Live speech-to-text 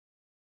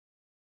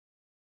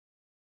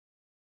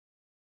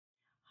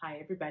Hi,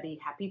 everybody.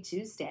 Happy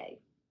Tuesday.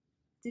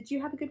 Did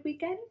you have a good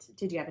weekend?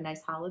 Did you have a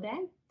nice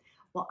holiday?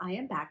 Well, I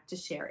am back to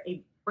share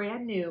a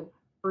brand new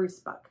Bruce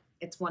book.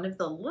 It's one of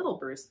the little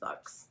Bruce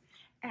books,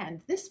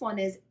 and this one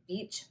is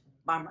Beach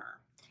Bummer.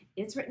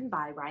 It's written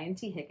by Ryan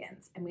T.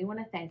 Higgins, and we want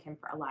to thank him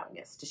for allowing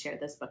us to share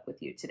this book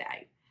with you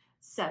today.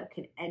 So,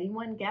 can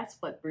anyone guess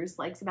what Bruce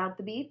likes about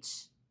the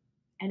beach?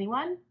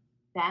 Anyone?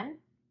 Ben?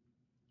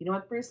 You know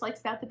what Bruce likes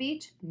about the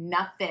beach?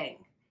 Nothing.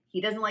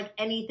 He doesn't like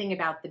anything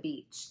about the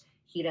beach.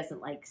 He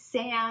doesn't like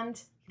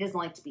sand. He doesn't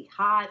like to be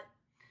hot.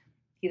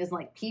 He doesn't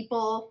like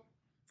people.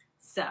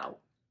 So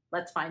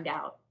let's find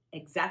out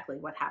exactly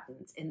what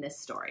happens in this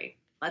story.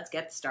 Let's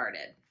get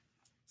started.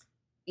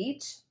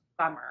 Beach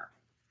Bummer.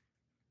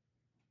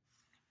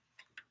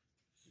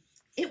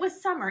 It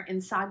was summer in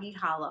Soggy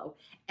Hollow,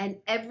 and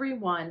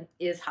everyone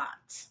is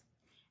hot.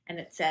 And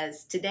it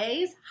says,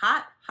 today's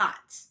hot,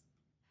 hot.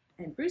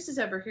 And Bruce is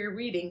over here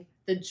reading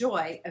The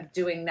Joy of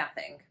Doing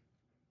Nothing.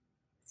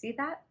 See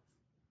that?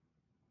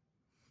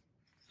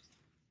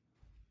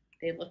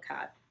 They look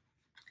hot.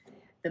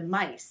 The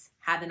mice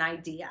have an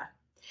idea.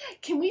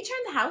 Can we turn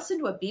the house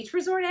into a beach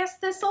resort?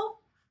 Asked Thistle.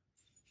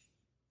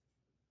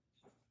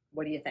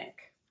 What do you think?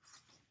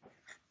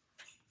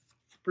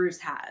 Bruce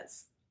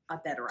has a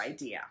better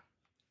idea.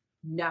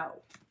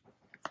 No.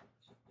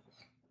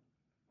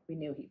 We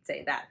knew he'd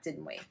say that,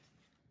 didn't we?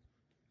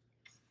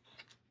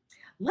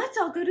 Let's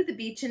all go to the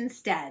beach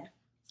instead.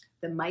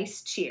 The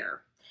mice cheer,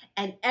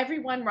 and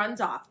everyone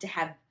runs off to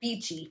have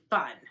beachy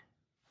fun.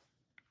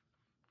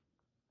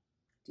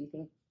 Do you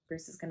think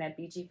Bruce is going to have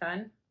beachy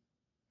fun?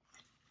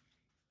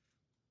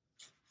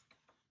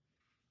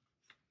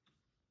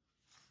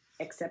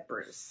 Except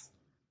Bruce.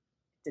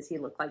 Does he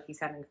look like he's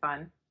having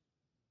fun?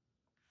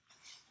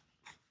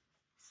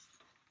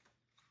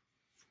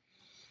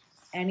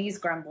 And he's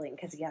grumbling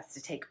because he has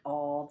to take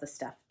all the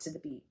stuff to the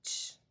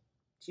beach.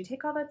 Do you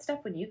take all that stuff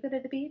when you go to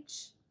the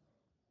beach?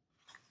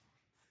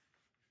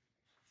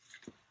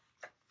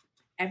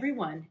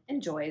 Everyone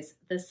enjoys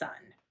the sun,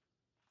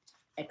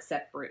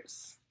 except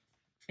Bruce.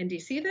 And do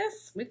you see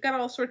this? We've got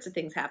all sorts of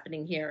things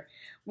happening here.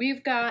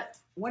 We've got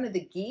one of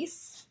the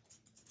geese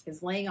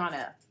is laying on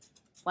a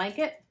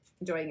blanket,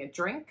 enjoying a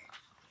drink.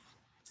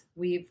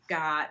 We've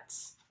got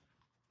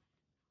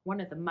one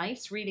of the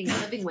mice reading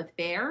Living with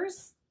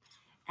Bears.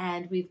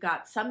 And we've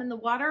got some in the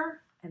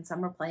water and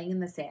some are playing in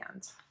the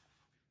sand.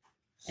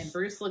 And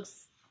Bruce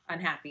looks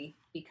unhappy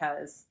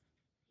because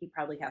he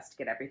probably has to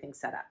get everything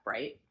set up,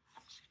 right?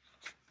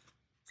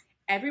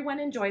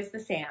 Everyone enjoys the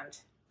sand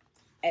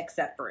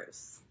except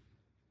Bruce.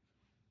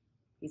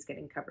 He's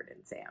getting covered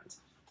in sand.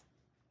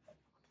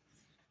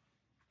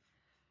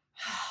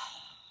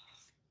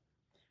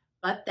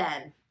 But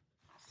then,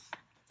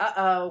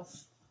 uh-oh.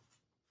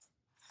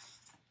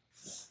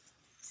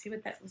 See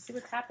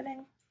what's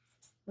happening?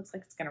 Looks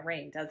like it's gonna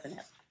rain, doesn't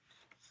it?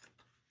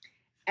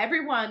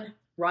 Everyone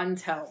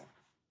runs home.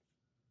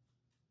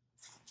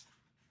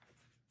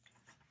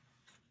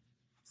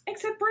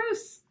 Except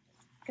Bruce,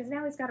 because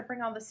now he's got to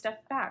bring all this stuff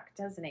back,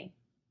 doesn't he?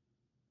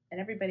 And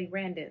everybody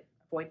ran to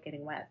avoid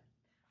getting wet.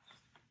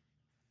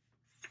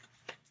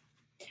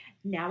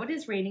 Now it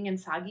is raining in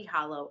Soggy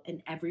Hollow,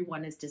 and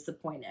everyone is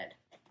disappointed.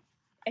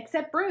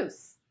 Except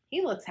Bruce.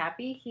 He looks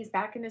happy. He's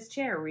back in his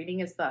chair reading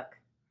his book.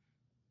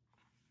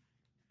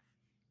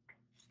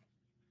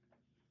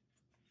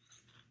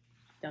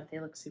 Don't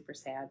they look super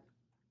sad?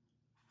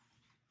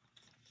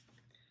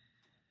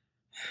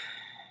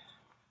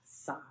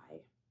 Sigh.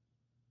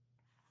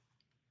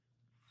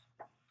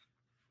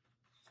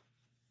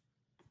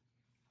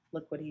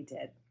 Look what he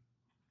did.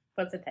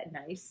 Wasn't that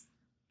nice?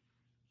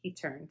 He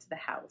turned the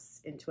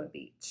house into a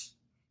beach.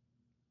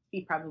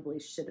 He probably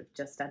should have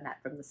just done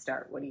that from the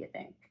start. What do you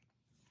think?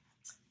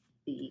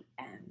 The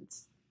end.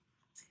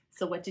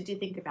 So what did you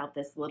think about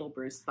this little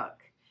Bruce book?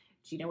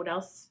 Do you know what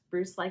else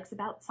Bruce likes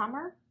about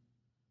summer?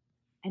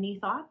 Any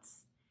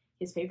thoughts?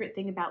 His favorite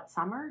thing about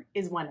summer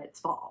is when it's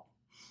fall.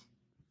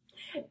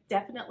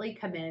 Definitely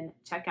come in,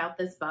 check out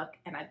this book,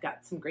 and I've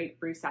got some great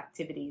Bruce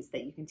activities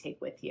that you can take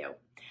with you.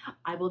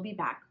 I will be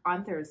back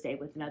on Thursday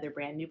with another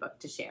brand new book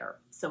to share.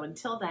 So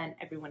until then,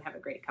 everyone have a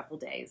great couple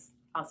days.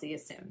 I'll see you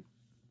soon.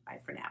 Bye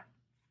for now.